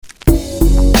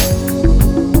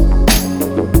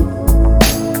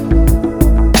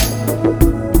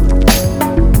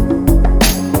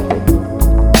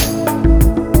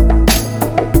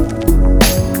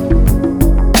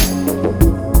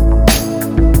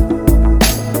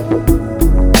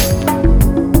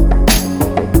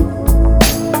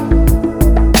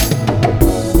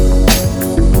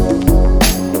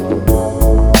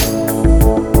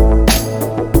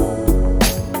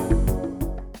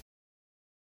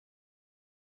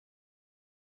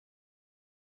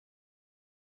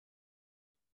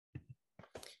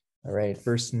All right,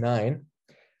 verse 9.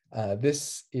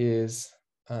 This is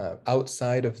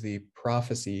outside of the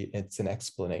prophecy, it's an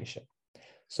explanation.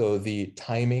 So the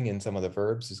timing in some of the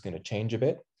verbs is going to change a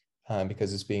bit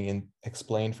because it's being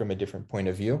explained from a different point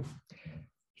of view.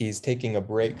 He's taking a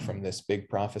break from this big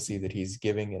prophecy that he's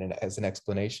giving as an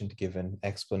explanation to give an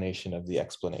explanation of the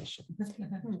explanation.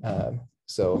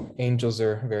 So angels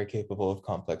are very capable of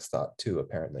complex thought too,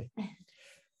 apparently.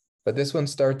 But this one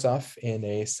starts off in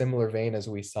a similar vein as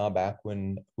we saw back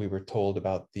when we were told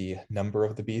about the number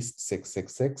of the beast,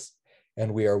 666.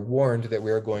 And we are warned that we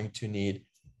are going to need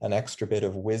an extra bit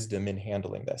of wisdom in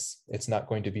handling this. It's not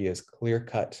going to be as clear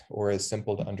cut or as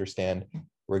simple to understand.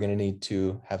 We're going to need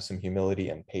to have some humility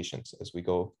and patience as we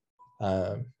go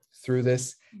through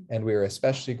this. And we are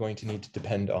especially going to need to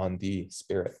depend on the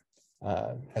Spirit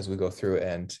as we go through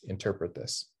and interpret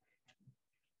this.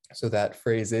 So that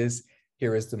phrase is,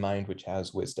 here is the mind which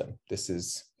has wisdom. This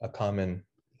is a common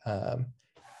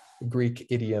Greek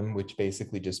idiom, which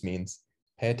basically just means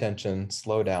pay attention,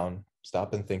 slow down,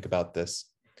 stop and think about this.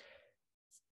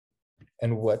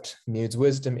 And what needs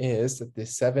wisdom is that the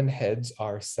 7 heads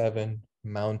are 7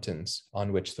 mountains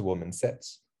on which the woman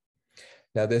sits.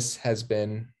 Now, this has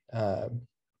been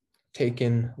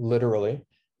taken literally,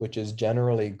 which is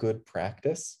generally good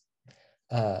practice.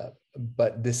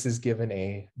 But this is given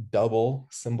a double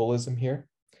symbolism here.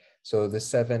 So the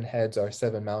 7 heads are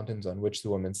 7 mountains on which the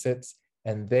woman sits,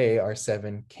 and they are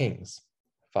 7 kings.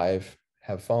 5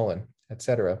 have fallen,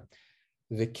 etc.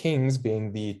 The kings,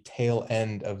 being the tail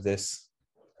end of this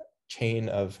chain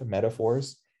of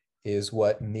metaphors, is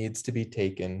what needs to be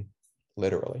taken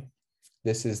literally.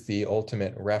 This is the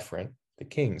ultimate referent, the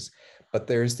kings. But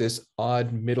there's this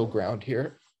odd middle ground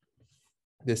here,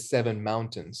 this 7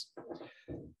 mountains.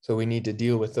 So we need to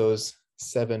deal with those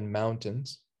 7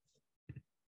 mountains.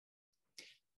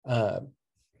 Now,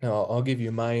 I'll give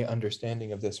you my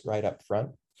understanding of this right up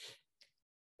front.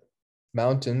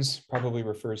 Mountains probably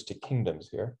refers to kingdoms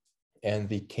here, and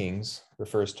the kings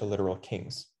refers to literal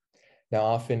kings. Now,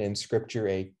 often in scripture,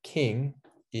 a king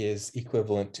is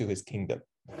equivalent to his kingdom,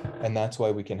 and that's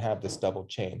why we can have this double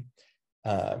chain.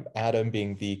 Adam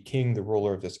being the king, the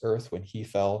ruler of this earth, when he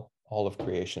fell, all of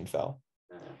creation fell.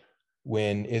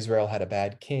 When Israel had a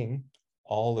bad king,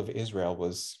 all of Israel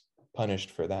was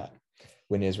punished for that.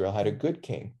 When Israel had a good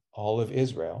king, all of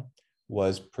Israel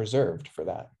was preserved for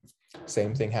that.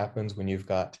 Same thing happens when you've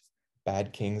got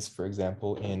bad kings, for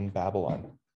example, in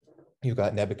Babylon. You've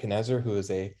got Nebuchadnezzar, who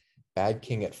is a bad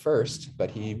king at first,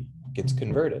 but he gets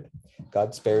converted.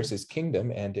 God spares his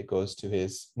kingdom and it goes to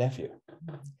his nephew.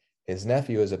 His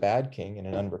nephew is a bad king and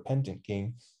an unrepentant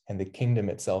king, and the kingdom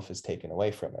itself is taken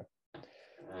away from him.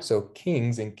 So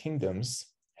kings and kingdoms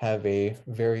have a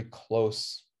very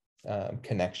close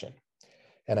connection.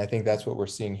 And I think that's what we're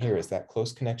seeing here, is that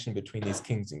close connection between these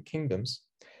kings and kingdoms,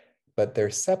 but they're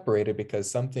separated because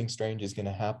something strange is going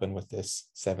to happen with this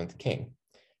 7th king.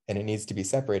 And it needs to be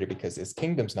separated because his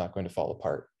kingdom's not going to fall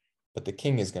apart, but the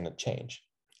king is going to change.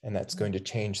 And that's going to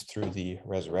change through the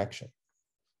resurrection,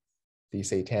 the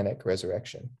satanic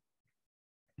resurrection.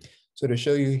 So to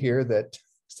show you here that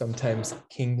sometimes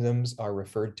kingdoms are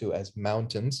referred to as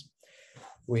mountains,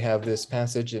 we have this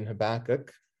passage in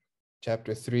Habakkuk,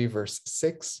 chapter 3, verse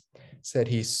 6, said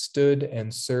he stood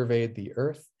and surveyed the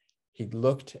earth. He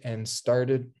looked and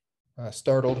startled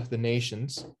the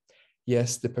nations.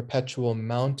 Yes, the perpetual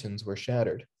mountains were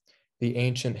shattered. The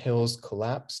ancient hills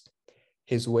collapsed.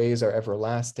 His ways are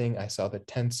everlasting. I saw the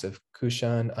tents of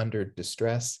Cushan under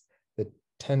distress. The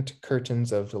tent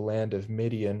curtains of the land of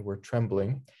Midian were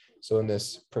trembling. So in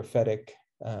this prophetic,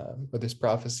 or this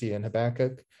prophecy in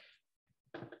Habakkuk,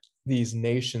 these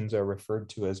nations are referred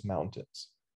to as mountains.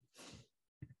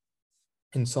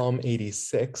 In Psalm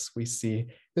 86, we see,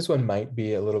 this one might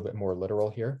be a little bit more literal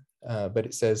here, but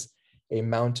it says, a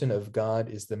mountain of God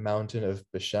is the mountain of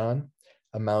Bashan.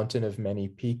 A mountain of many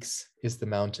peaks is the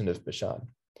mountain of Bashan.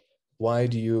 Why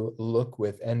do you look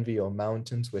with envy, O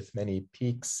mountains, with many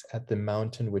peaks, at the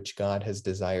mountain which God has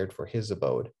desired for his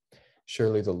abode?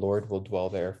 Surely the Lord will dwell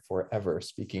there forever,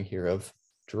 speaking here of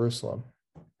Jerusalem.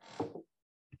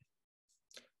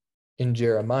 In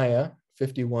Jeremiah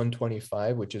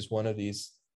 51:25, which is one of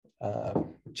these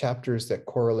chapters that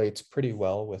correlates pretty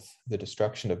well with the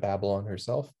destruction of Babylon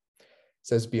herself,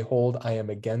 says, behold, I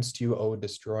am against you, O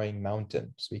destroying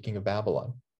mountain, speaking of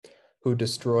Babylon, who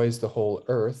destroys the whole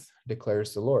earth,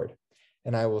 declares the Lord.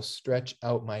 And I will stretch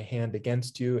out my hand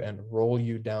against you and roll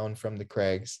you down from the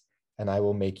crags, and I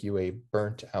will make you a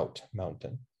burnt out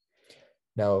mountain.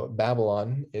 Now,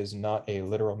 Babylon is not a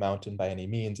literal mountain by any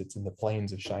means. It's in the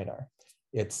plains of Shinar.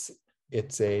 It's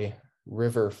a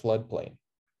river floodplain.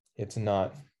 It's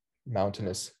not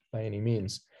mountainous by any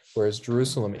means, whereas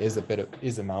Jerusalem is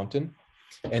a mountain,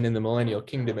 and in the millennial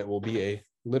kingdom it will be a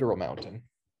literal mountain.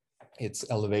 Its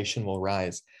elevation will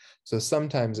rise. So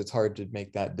sometimes it's hard to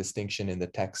make that distinction in the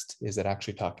text. Is it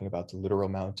actually talking about the literal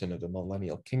mountain of the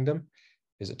millennial kingdom?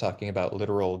 Is it talking about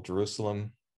literal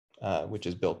Jerusalem, which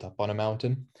is built up on a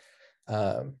mountain?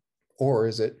 Or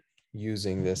is it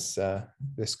using this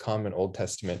common Old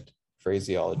Testament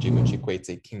phraseology, which equates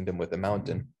a kingdom with a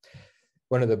mountain?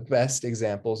 One of the best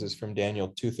examples is from Daniel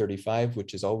 2:35,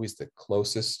 which is always the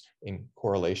closest in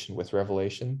correlation with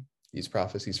Revelation, these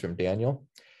prophecies from Daniel.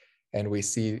 And we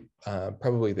see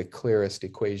probably the clearest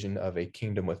equation of a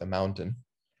kingdom with a mountain.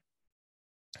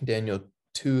 Daniel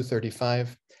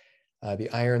 2:35, the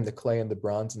iron, the clay, and the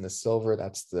bronze, and the silver,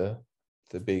 that's the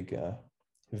big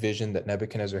vision that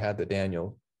Nebuchadnezzar had that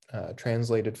Daniel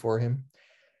translated for him.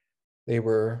 They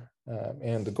were,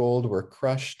 and the gold were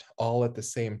crushed all at the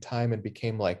same time and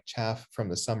became like chaff from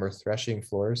the summer threshing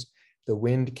floors. The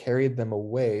wind carried them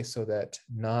away so that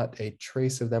not a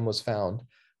trace of them was found.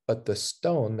 But the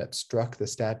stone that struck the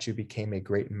statue became a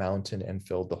great mountain and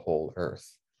filled the whole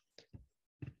earth.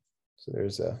 So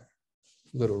there's a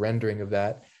little rendering of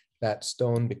that. That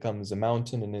stone becomes a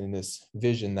mountain, and in this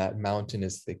vision, that mountain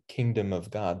is the kingdom of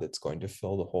God that's going to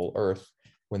fill the whole earth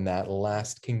when that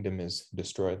last kingdom is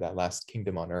destroyed, that last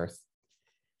kingdom on earth.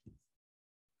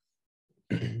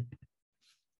 And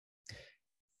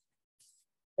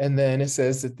then it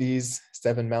says that these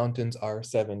 7 mountains are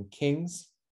 7 kings.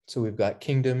 So we've got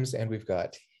kingdoms and we've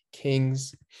got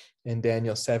kings. In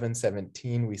Daniel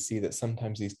 7:17, we see that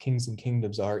sometimes these kings and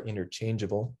kingdoms are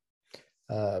interchangeable.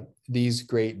 These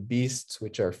great beasts,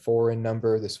 which are 4 in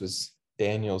number, this was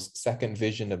Daniel's second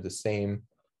vision of the same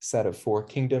set of 4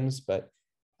 kingdoms, but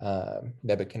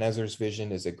Nebuchadnezzar's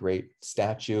vision is a great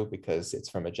statue because it's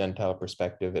from a Gentile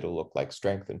perspective. It'll look like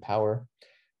strength and power.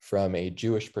 From a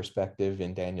Jewish perspective,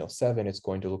 in Daniel 7, it's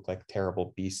going to look like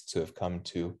terrible beasts who have come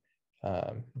to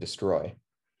destroy.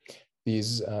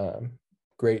 These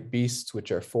great beasts,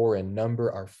 which are 4 in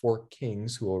number, are 4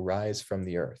 kings who will rise from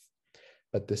the earth.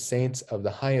 But the saints of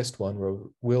the highest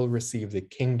one will receive the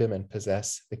kingdom and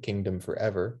possess the kingdom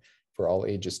forever, for all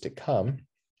ages to come.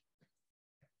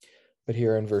 But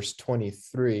here in verse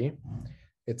 23,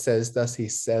 it says, "Thus he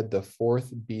said, the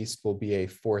 4th beast will be a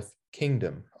 4th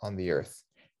kingdom on the earth,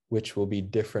 which will be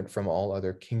different from all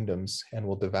other kingdoms and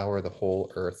will devour the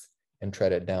whole earth and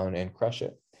tread it down and crush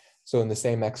it." So in the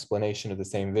same explanation of the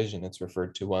same vision, it's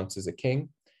referred to once as a king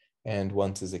and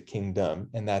once as a kingdom.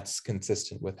 And that's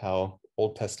consistent with how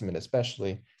Old Testament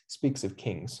especially speaks of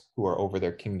kings who are over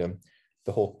their kingdom.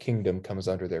 The whole kingdom comes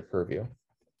under their purview.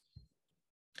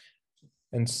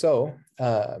 And so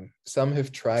some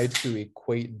have tried to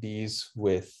equate these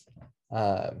with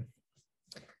Rome,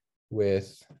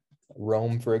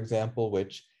 for example,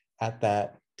 which at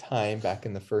that time, back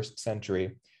in the 1st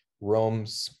century,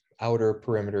 Rome's outer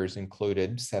perimeters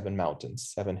included 7 mountains,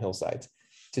 7 hillsides.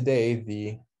 Today,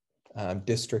 the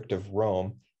District of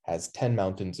Rome has 10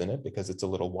 mountains in it because it's a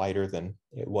little wider than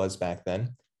it was back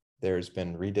then. There's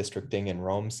been redistricting in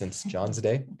Rome since John's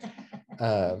day.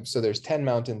 So there's 10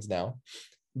 mountains now.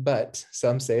 But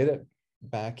some say that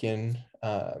back in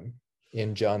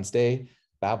John's day,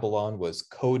 Babylon was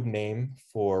code name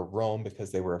for Rome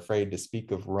because they were afraid to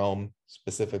speak of Rome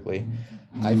specifically.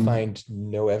 I find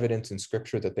no evidence in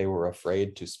scripture that they were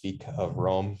afraid to speak of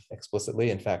Rome explicitly.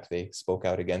 In fact, they spoke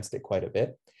out against it quite a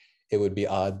bit. It would be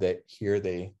odd that here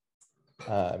they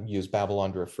use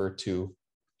Babylon to refer to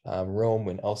Rome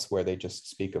when elsewhere they just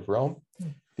speak of Rome.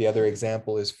 The other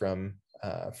example is from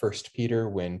 1 Peter,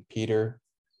 when Peter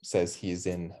says he's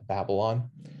in Babylon.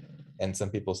 And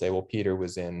some people say, well, Peter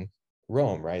was in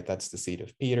Rome, right? That's the seat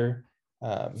of Peter,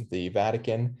 the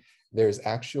Vatican. There's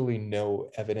actually no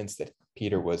evidence that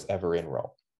Peter was ever in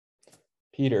Rome.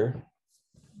 Peter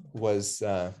was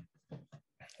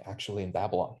actually in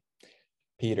Babylon.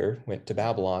 Peter went to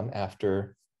Babylon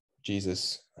after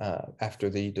Jesus, after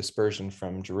the dispersion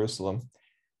from Jerusalem,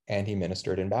 and he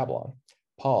ministered in Babylon.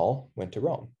 Paul went to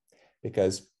Rome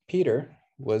because Peter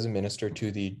was a minister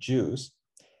to the Jews,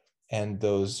 and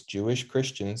those Jewish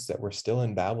Christians that were still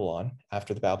in Babylon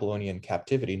after the Babylonian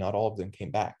captivity, not all of them came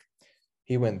back.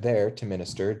 He went there to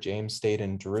minister. James stayed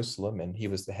in Jerusalem, and he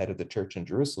was the head of the church in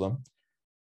Jerusalem.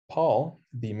 Paul,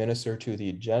 the minister to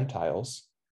the Gentiles,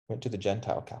 went to the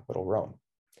Gentile capital, Rome.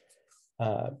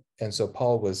 And so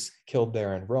Paul was killed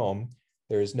there in Rome.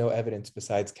 There is no evidence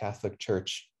besides Catholic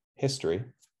Church history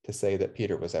to say that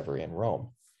Peter was ever in Rome.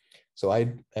 So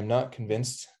I am not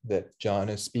convinced that John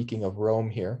is speaking of Rome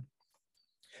here,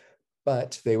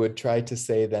 but they would try to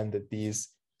say then that these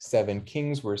 7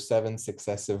 kings were 7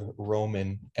 successive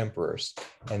Roman emperors,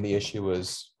 and the issue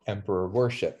was emperor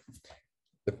worship.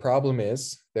 The problem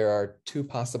is there are 2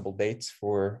 possible dates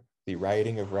for the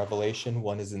writing of Revelation.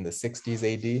 One is in the 60s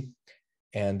AD,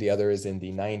 and the other is in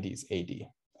the 90s AD,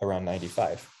 around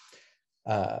 95.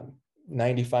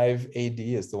 95 AD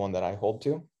is the one that I hold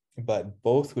to, but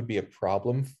both would be a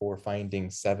problem for finding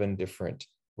 7 different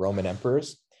Roman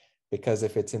emperors, because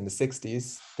if it's in the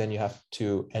 60s, then you have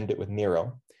to end it with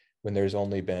Nero, when there's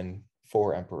only been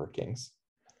 4 emperor kings,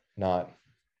 not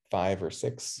 5 or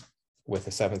 6, with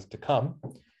a 7th to come.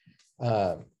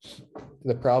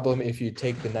 The problem, if you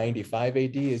take the 95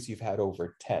 AD, is you've had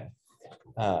over 10.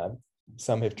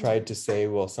 Some have tried to say,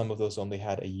 well, some of those only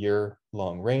had a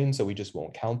year-long reign, so we just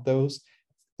won't count those.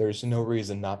 There's no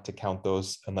reason not to count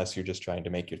those unless you're just trying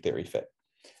to make your theory fit.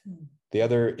 The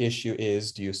other issue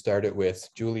is, do you start it with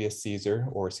Julius Caesar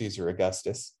or Caesar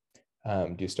Augustus?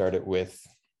 Do you start it with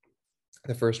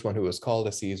the first one who was called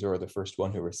a Caesar or the first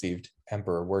one who received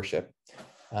emperor worship?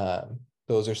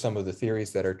 Those are some of the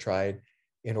theories that are tried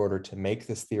in order to make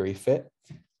this theory fit,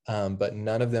 but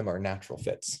none of them are natural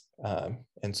fits.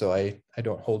 And so I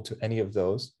don't hold to any of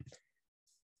those.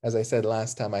 As I said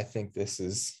last time, I think this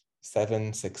is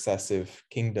 7 successive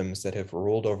kingdoms that have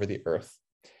ruled over the earth,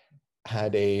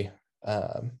 had a,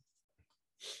 and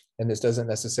this doesn't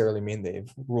necessarily mean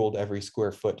they've ruled every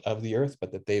square foot of the earth,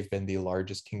 but that they've been the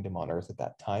largest kingdom on earth at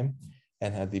that time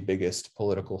and had the biggest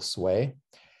political sway.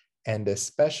 And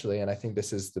especially, and I think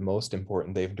this is the most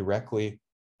important, they've directly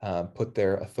put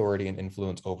their authority and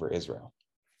influence over Israel.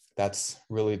 That's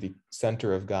really the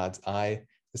center of God's eye,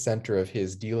 the center of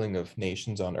his dealing of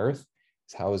nations on earth,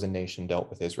 is how is a nation dealt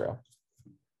with Israel.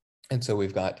 And so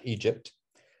we've got Egypt,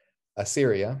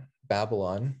 Assyria,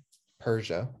 Babylon,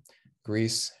 Persia,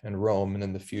 Greece, and Rome, and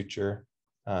in the future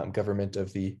government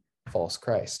of the false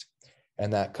Christ.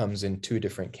 And that comes in 2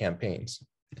 different campaigns.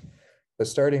 But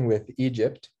starting with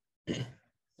Egypt,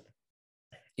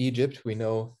 Egypt, we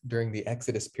know during the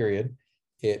Exodus period,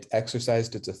 it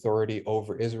exercised its authority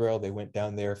over Israel. They went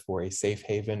down there for a safe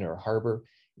haven or harbor.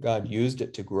 God used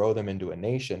it to grow them into a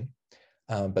nation,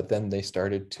 but then they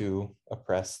started to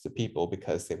oppress the people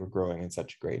because they were growing in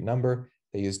such a great number.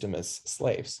 They used them as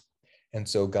slaves. And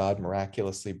so God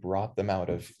miraculously brought them out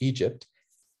of Egypt.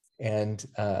 And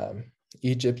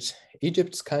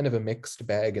Egypt's kind of a mixed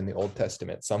bag in the Old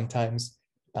Testament. Sometimes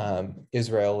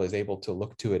Israel is able to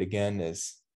look to it again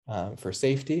as for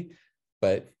safety,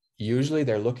 but usually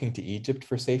they're looking to Egypt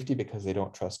for safety because they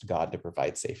don't trust God to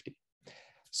provide safety.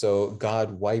 So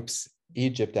God wipes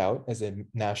Egypt out as a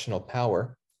national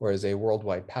power or as a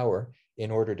worldwide power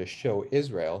in order to show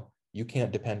Israel, you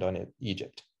can't depend on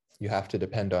Egypt. You have to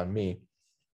depend on me.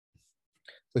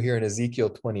 So here in Ezekiel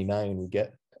 29,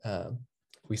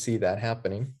 we see that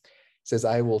happening. It says,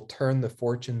 I will turn the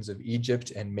fortunes of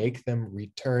Egypt and make them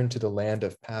return to the land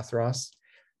of Pathros,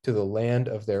 to the land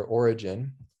of their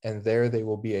origin, and there they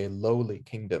will be a lowly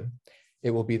kingdom.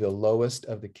 It will be the lowest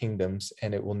of the kingdoms,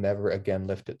 and it will never again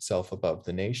lift itself above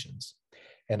the nations.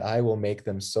 And I will make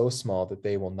them so small that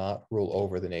they will not rule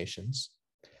over the nations.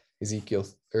 Ezekiel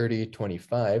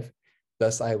 30:25,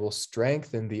 thus I will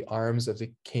strengthen the arms of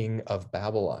the king of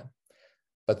Babylon,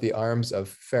 but the arms of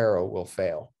Pharaoh will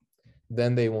fail.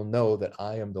 Then they will know that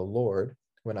I am the Lord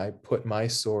when I put my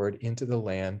sword into the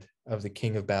land of the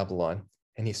king of Babylon,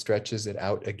 and he stretches it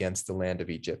out against the land of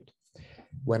Egypt.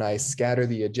 When I scatter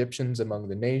the Egyptians among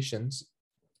the nations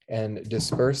and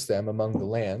disperse them among the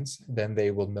lands, then they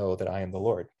will know that I am the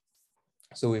Lord.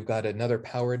 So we've got another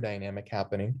power dynamic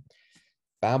happening.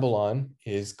 Babylon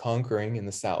is conquering in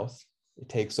the south. It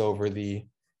takes over the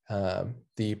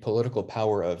political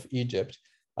power of Egypt.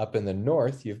 Up in the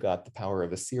north, you've got the power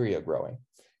of Assyria growing.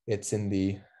 It's in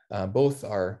the, both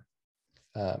are,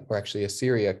 or actually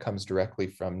Assyria comes directly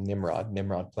from Nimrod.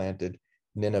 Nimrod planted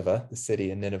Nineveh, the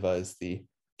city, and Nineveh is the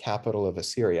capital of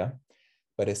Assyria.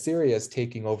 But Assyria is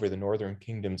taking over the northern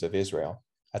kingdoms of Israel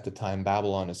at the time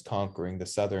Babylon is conquering the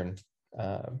southern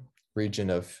region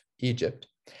of Egypt.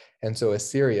 And so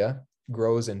Assyria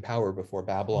grows in power before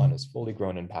Babylon is fully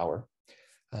grown in power.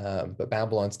 But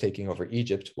Babylon's taking over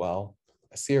Egypt while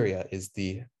Assyria is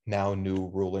the now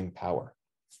new ruling power.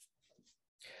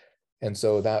 And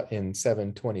so that in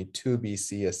 722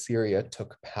 BC, Assyria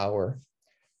took power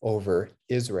over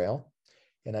Israel.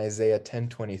 In Isaiah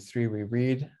 10:23, we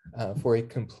read, for a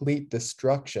complete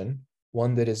destruction,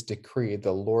 one that is decreed,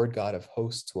 the Lord God of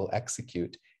hosts will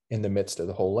execute in the midst of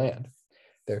the whole land.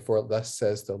 Therefore, thus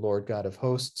says the Lord God of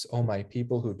hosts, O my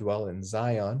people who dwell in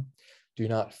Zion, do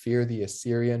not fear the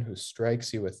Assyrian who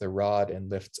strikes you with the rod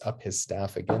and lifts up his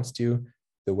staff against you,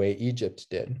 the way Egypt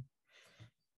did.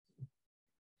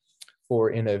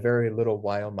 For in a very little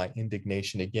while my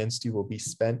indignation against you will be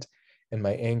spent, and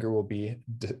my anger will be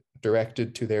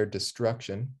directed to their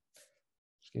destruction.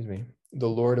 Excuse me. The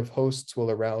Lord of hosts will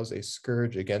arouse a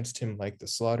scourge against him like the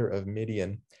slaughter of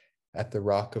Midian at the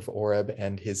rock of Oreb,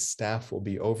 and his staff will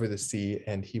be over the sea,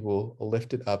 and he will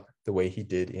lift it up the way he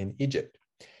did in Egypt.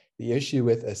 The issue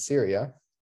with Assyria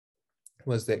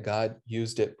was that God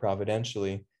used it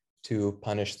providentially to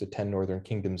punish the 10 northern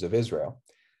kingdoms of Israel,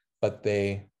 but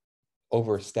they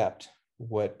overstepped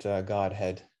what God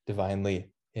had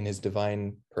divinely, in his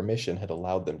divine permission, had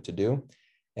allowed them to do,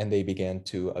 and they began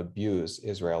to abuse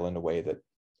Israel in a way that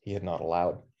he had not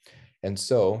allowed. And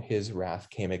so his wrath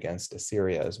came against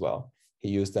Assyria as well. He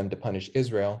used them to punish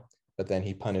Israel, but then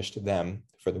he punished them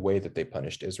for the way that they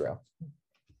punished Israel.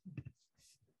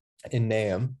 In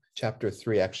Nahum chapter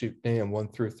 3, actually Nahum 1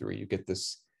 through 3, you get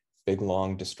this big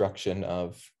long destruction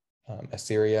of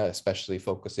Assyria, especially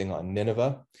focusing on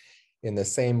Nineveh. In the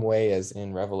same way as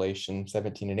in Revelation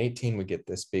 17 and 18, we get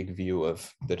this big view of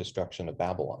the destruction of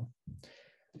Babylon.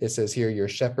 It says here, your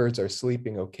shepherds are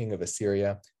sleeping, O king of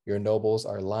Assyria. Your nobles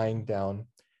are lying down.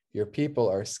 Your people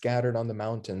are scattered on the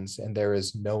mountains, and there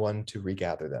is no one to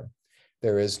regather them.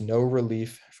 There is no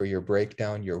relief for your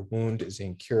breakdown. Your wound is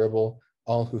incurable.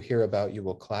 All who hear about you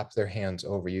will clap their hands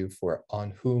over you, for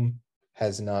on whom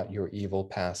has not your evil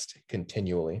passed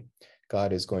continually?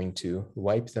 God is going to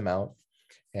wipe them out,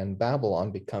 and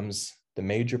Babylon becomes the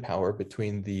major power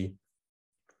between the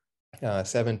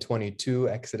 722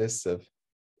 exodus of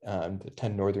the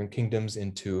 10 northern kingdoms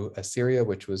into Assyria,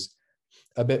 which was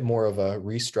a bit more of a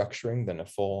restructuring than a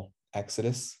full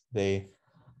exodus. They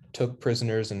took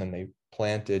prisoners and then they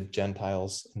planted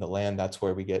Gentiles in the land. That's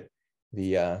where we get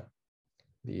the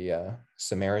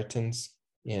Samaritans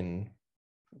in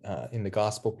the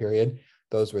gospel period.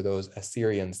 Those were those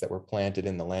Assyrians that were planted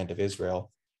in the land of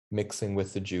Israel, mixing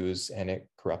with the Jews, and it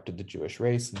corrupted the Jewish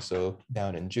race. And so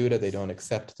down in Judah, they don't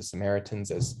accept the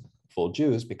Samaritans as full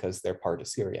Jews because they're part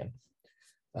Assyrian.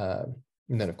 And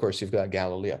then, of course, you've got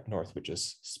Galilee up north, which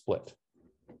is split.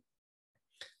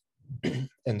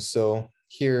 And so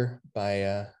here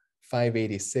by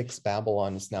 586,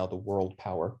 Babylon is now the world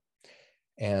power.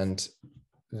 And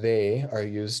they are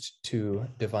used to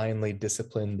divinely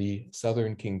discipline the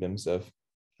southern kingdoms of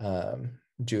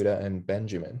Judah and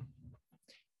Benjamin.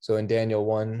 So in Daniel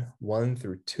 1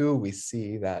 through 2, we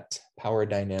see that power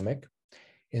dynamic.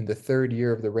 In the 3rd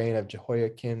year of the reign of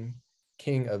Jehoiakim,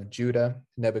 king of Judah,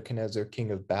 Nebuchadnezzar, king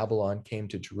of Babylon, came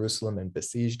to Jerusalem and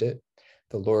besieged it.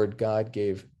 The Lord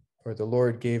gave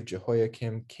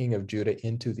Jehoiakim, king of Judah,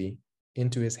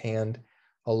 into his hand,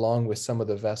 along with some of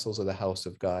the vessels of the house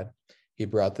of God. He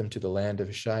brought them to the land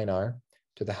of Shinar,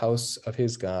 to the house of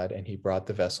his God, and he brought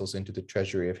the vessels into the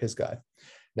treasury of his God.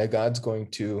 Now God's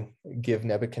going to give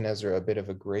Nebuchadnezzar a bit of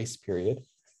a grace period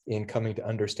in coming to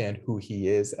understand who he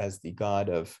is as the God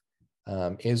of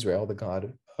Israel, the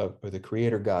God of, or the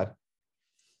creator God.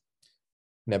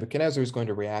 Nebuchadnezzar is going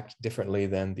to react differently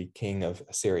than the king of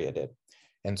Assyria did.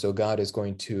 And so God is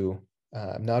going to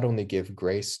not only give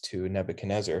grace to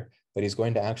Nebuchadnezzar, but he's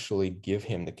going to actually give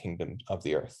him the kingdom of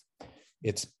the earth.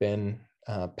 It's been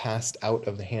passed out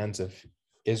of the hands of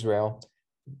Israel.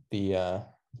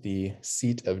 The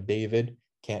seat of David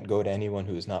can't go to anyone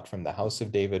who is not from the house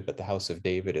of David, but the house of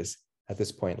David is at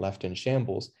this point left in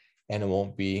shambles, and it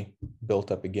won't be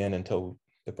built up again until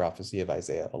the prophecy of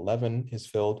Isaiah 11 is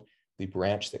filled, the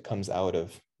branch that comes out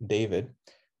of David,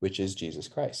 which is Jesus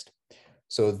Christ.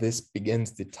 So this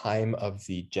begins the time of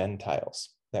the Gentiles,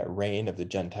 that reign of the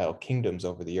Gentile kingdoms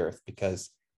over the earth, because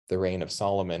the reign of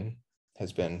Solomon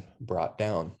has been brought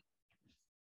down.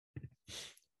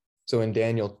 So in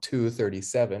Daniel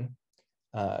 2:37,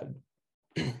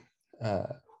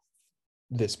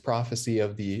 this prophecy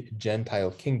of the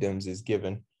Gentile kingdoms is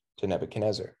given to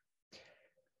Nebuchadnezzar.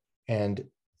 And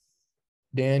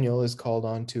Daniel is called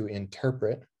on to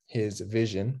interpret his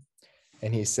vision.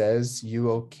 And he says,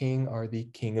 "You, O king, are the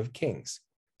King of kings,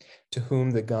 to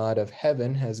whom the God of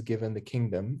heaven has given the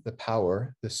kingdom, the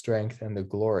power, the strength, and the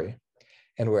glory.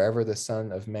 And wherever the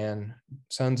sons of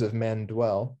men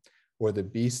dwell, or the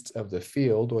beasts of the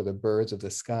field, or the birds of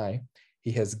the sky,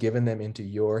 he has given them into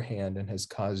your hand and has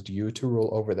caused you to rule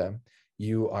over them.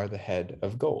 You are the head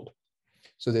of gold."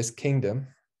 So this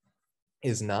kingdom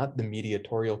is not the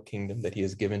mediatorial kingdom that he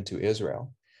has given to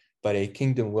Israel, but a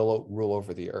kingdom will rule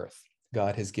over the earth.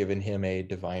 God has given him a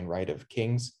divine right of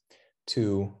kings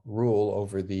to rule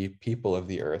over the people of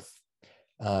the earth.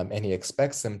 And he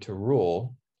expects them to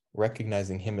rule,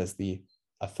 recognizing him as the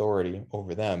authority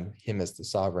over them, him as the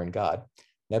sovereign God.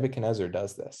 Nebuchadnezzar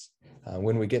does this.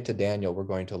 When we get to Daniel, we're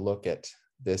going to look at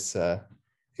this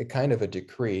a kind of a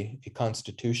decree, a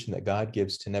constitution that God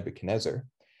gives to Nebuchadnezzar.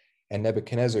 And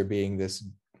Nebuchadnezzar being this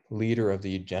leader of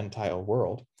the Gentile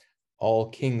world, all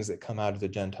kings that come out of the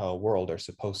Gentile world are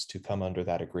supposed to come under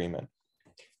that agreement.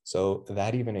 So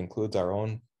that even includes our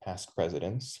own past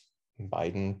presidents,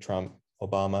 Biden, Trump,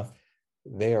 Obama.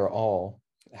 They are all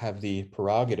have the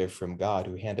prerogative from God,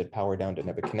 who handed power down to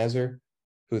Nebuchadnezzar,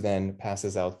 who then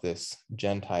passes out this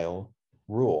Gentile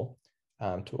rule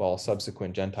to all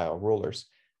subsequent Gentile rulers.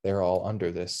 They're all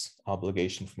under this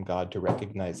obligation from God to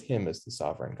recognize him as the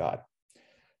sovereign God.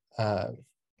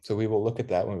 So we will look at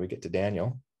that when we get to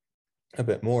Daniel a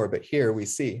bit more, but here we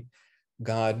see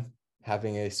God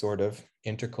having a sort of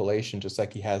intercalation, just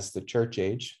like he has the church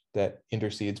age that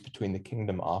intercedes between the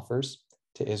kingdom offers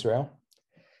to Israel.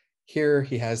 Here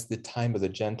he has the time of the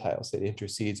Gentiles that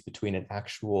intercedes between an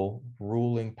actual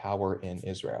ruling power in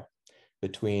Israel.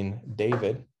 Between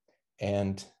David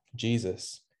and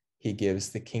Jesus, he gives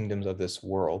the kingdoms of this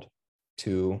world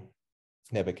to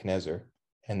Nebuchadnezzar,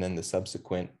 and then the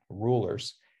subsequent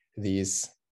rulers, these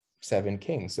 7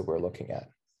 kings that we're looking at.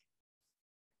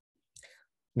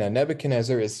 Now,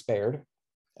 Nebuchadnezzar is spared.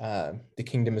 The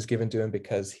kingdom is given to him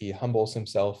because he humbles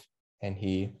himself and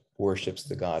he worships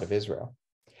the God of Israel.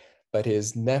 But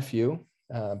his nephew,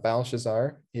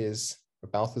 Belshazzar, is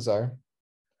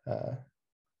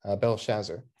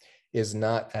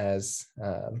not as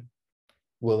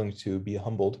willing to be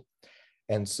humbled.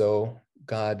 And so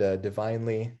God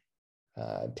divinely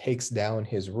takes down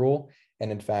his rule.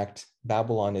 And in fact,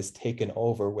 Babylon is taken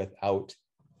over without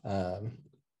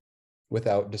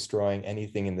destroying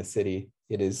anything in the city.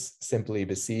 It is simply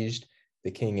besieged.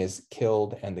 The king is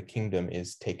killed and the kingdom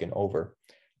is taken over.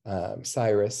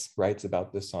 Cyrus writes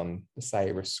about this on the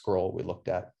Cyrus scroll we looked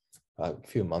at a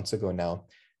few months ago now,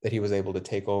 that he was able to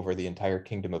take over the entire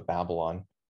kingdom of Babylon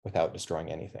without destroying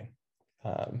anything.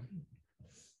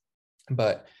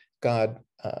 But God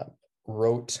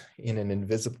wrote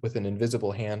with an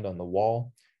invisible hand on the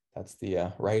wall. That's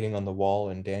the writing on the wall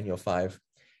in Daniel 5.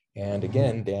 And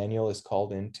again, Daniel is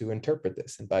called in to interpret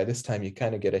this. And by this time, you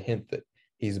kind of get a hint that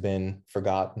he's been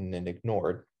forgotten and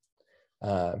ignored.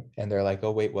 And they're like,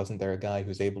 oh, wait, wasn't there a guy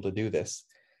who's able to do this?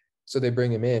 So they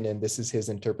bring him in, and this is his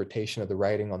interpretation of the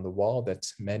writing on the wall.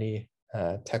 That's many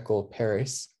tekel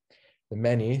paris. The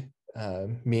many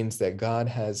means that God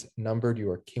has numbered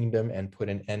your kingdom and put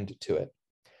an end to it.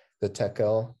 The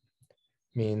tekel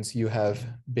means you have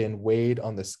been weighed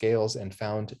on the scales and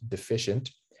found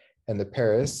deficient. And the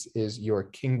paris is your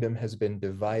kingdom has been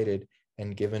divided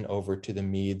and given over to the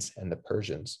Medes and the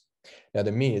Persians. Now,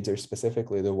 the Medes are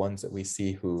specifically the ones that we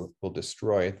see who will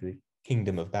destroy the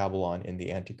kingdom of Babylon in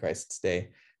the Antichrist's day.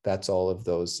 That's all of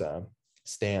those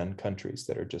Stan countries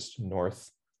that are just north,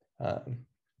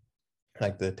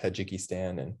 like the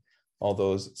Tajikistan and all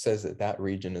those. It says that that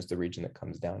region is the region that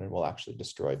comes down and will actually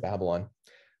destroy Babylon.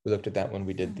 We looked at that when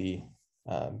we did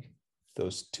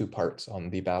those 2 parts on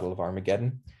the Battle of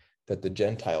Armageddon, that the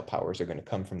Gentile powers are going to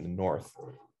come from the north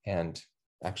and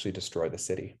actually destroy the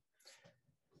city.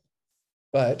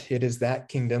 But it is that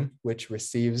kingdom which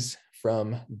receives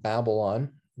from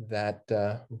Babylon that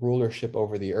rulership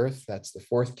over the earth. That's the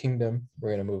 4th kingdom. We're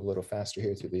going to move a little faster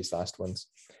here through these last ones.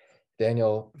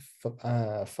 Daniel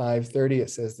 5:30, it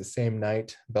says the same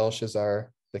night,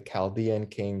 Belshazzar, the Chaldean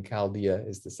king, Chaldea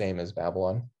is the same as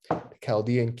Babylon. The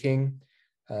Chaldean king,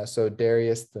 so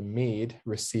Darius the Mede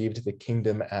received the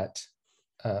kingdom at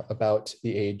about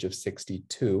the age of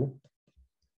 62.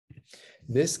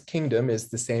 This kingdom is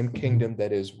the same kingdom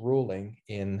that is ruling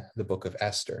in the book of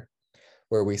Esther,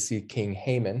 where we see King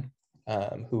Haman,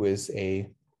 who is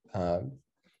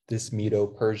this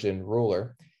Medo-Persian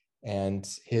ruler, and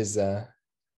his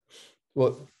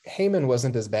Haman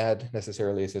wasn't as bad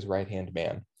necessarily as his right-hand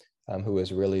man, who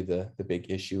is really the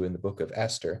big issue in the book of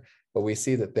Esther, but we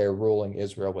see that they're ruling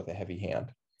Israel with a heavy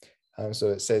hand. So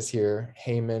it says here,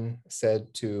 Haman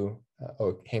said to,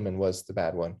 Haman was the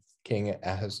bad one, King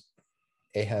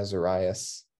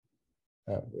Ahasuerus,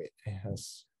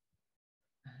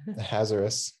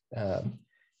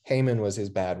 Haman was his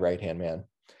bad right-hand man.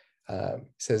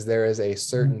 Says there is a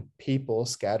certain people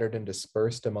scattered and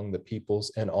dispersed among the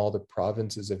peoples and all the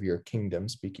provinces of your kingdom,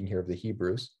 speaking here of the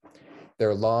Hebrews.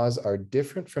 Their laws are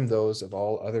different from those of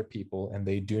all other people, and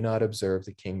they do not observe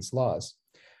the king's laws.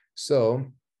 So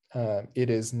it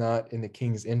is not in the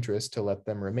king's interest to let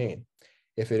them remain.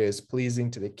 If it is pleasing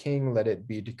to the king, let it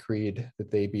be decreed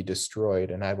that they be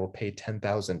destroyed, and I will pay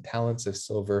 10,000 talents of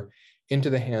silver into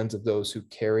the hands of those who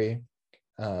carry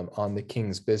on the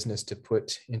king's business to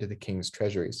put into the king's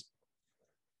treasuries.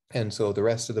 And so the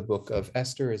rest of the book of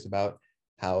Esther is about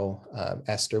how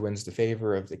Esther wins the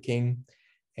favor of the king,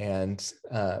 and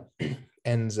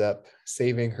ends up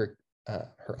saving her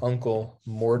uncle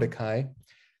Mordecai,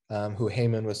 who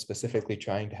Haman was specifically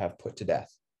trying to have put to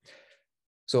death.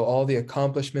 So all the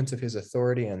accomplishments of his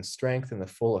authority and strength and the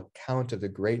full account of the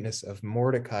greatness of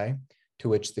Mordecai, to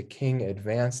which the king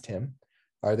advanced him,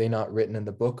 are they not written in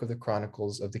the book of the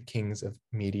Chronicles of the kings of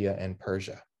Media and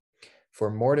Persia? For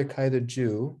Mordecai the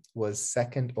Jew was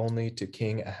second only to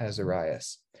King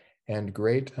Ahasuerus, and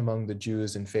great among the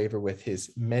Jews in favor with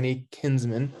his many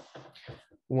kinsmen,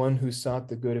 one who sought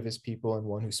the good of his people and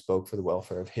one who spoke for the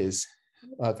welfare of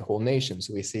the whole nation.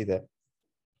 So we see that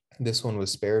this one was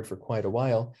spared for quite a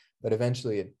while, but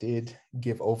eventually it did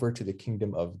give over to the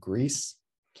kingdom of Greece.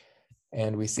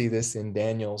 And we see this in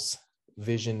Daniel's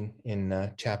vision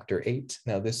in chapter 8.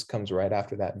 Now, this comes right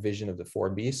after that vision of the four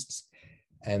beasts.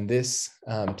 And this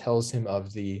tells him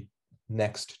of the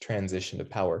next transition of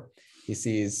power. He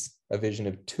sees a vision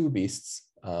of two beasts,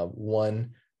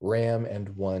 one ram and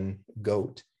one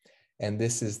goat. And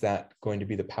this is that going to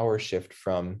be the power shift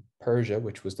from Persia,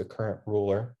 which was the current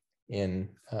ruler in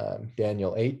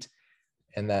Daniel 8,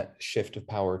 and that shift of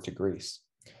power to Greece.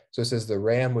 So it says, the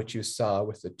ram which you saw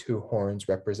with the two horns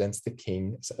represents the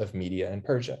kings of Media and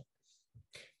Persia.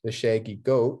 The shaggy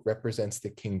goat represents the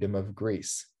kingdom of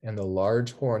Greece, and the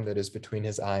large horn that is between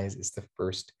his eyes is the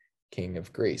first king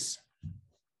of Greece.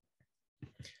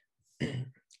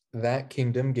 That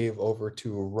kingdom gave over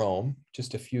to Rome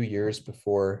just a few years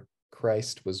before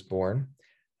Christ was born.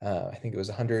 I think it was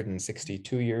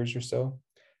 162 years or so.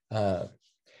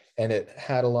 And it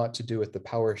had a lot to do with the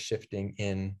power shifting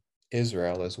in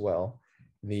Israel as well.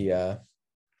 The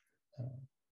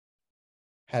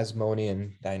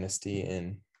Hasmonean dynasty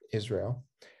in Israel.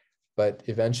 But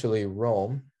eventually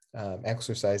Rome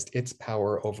exercised its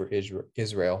power over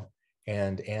Israel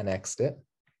and annexed it.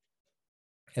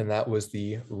 And that was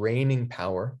the reigning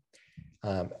power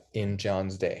in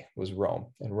John's day, was Rome.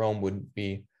 And Rome wouldn't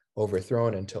be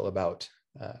overthrown until about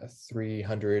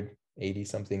 380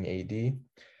 something AD.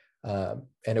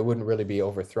 And it wouldn't really be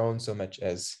overthrown so much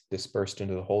as dispersed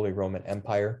into the Holy Roman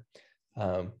Empire,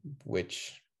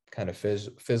 which kind of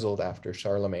fizzled after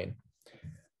Charlemagne.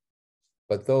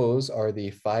 But those are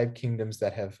the five kingdoms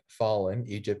that have fallen: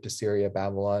 Egypt, Assyria,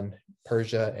 Babylon,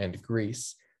 Persia, and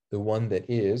Greece. The one that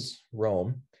is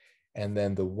Rome, and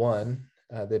then the one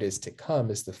that is to come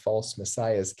is the false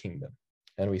Messiah's kingdom.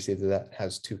 And we see that that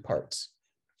has two parts.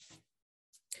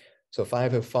 So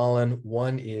five have fallen,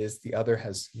 one is, the other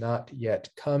has not yet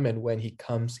come, and when he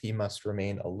comes, he must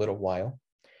remain a little while.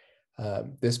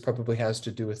 This probably has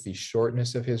to do with the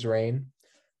shortness of his reign.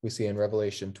 We see in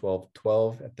Revelation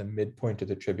 12:12, at the midpoint of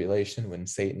the tribulation, when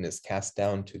Satan is cast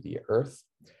down to the earth,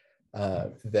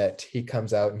 that he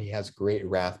comes out and he has great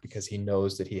wrath because he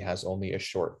knows that he has only a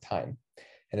short time.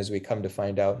 And as we come to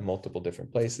find out in multiple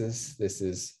different places, this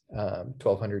is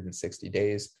 1,260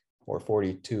 days or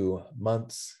 42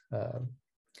 months,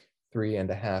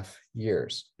 3.5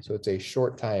 years. So it's a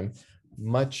short time,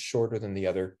 much shorter than the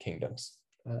other kingdoms.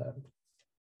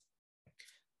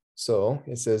 So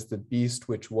it says, the beast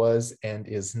which was and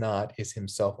is not is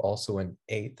himself also an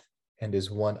eighth and is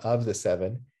one of the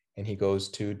seven, and he goes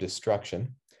to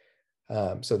destruction.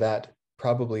 So that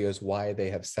probably is why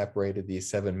they have separated these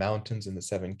seven mountains and the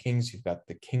seven kings. You've got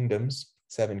the kingdoms,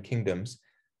 7 kingdoms,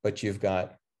 but you've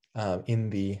got in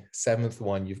the 7th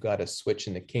one, you've got a switch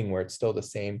in the king where it's still the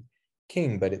same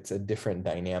king, but it's a different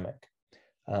dynamic.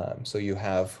 So you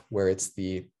have where it's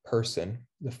the person,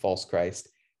 the false Christ,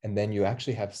 and then you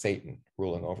actually have Satan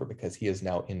ruling over because he is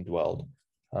now indwelled,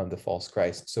 the false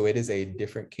Christ. So it is a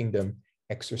different kingdom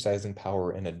exercising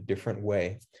power in a different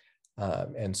way.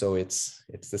 And so it's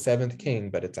the 7th king,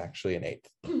 but it's actually an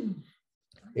 8th.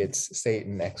 It's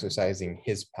Satan exercising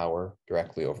his power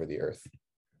directly over the earth.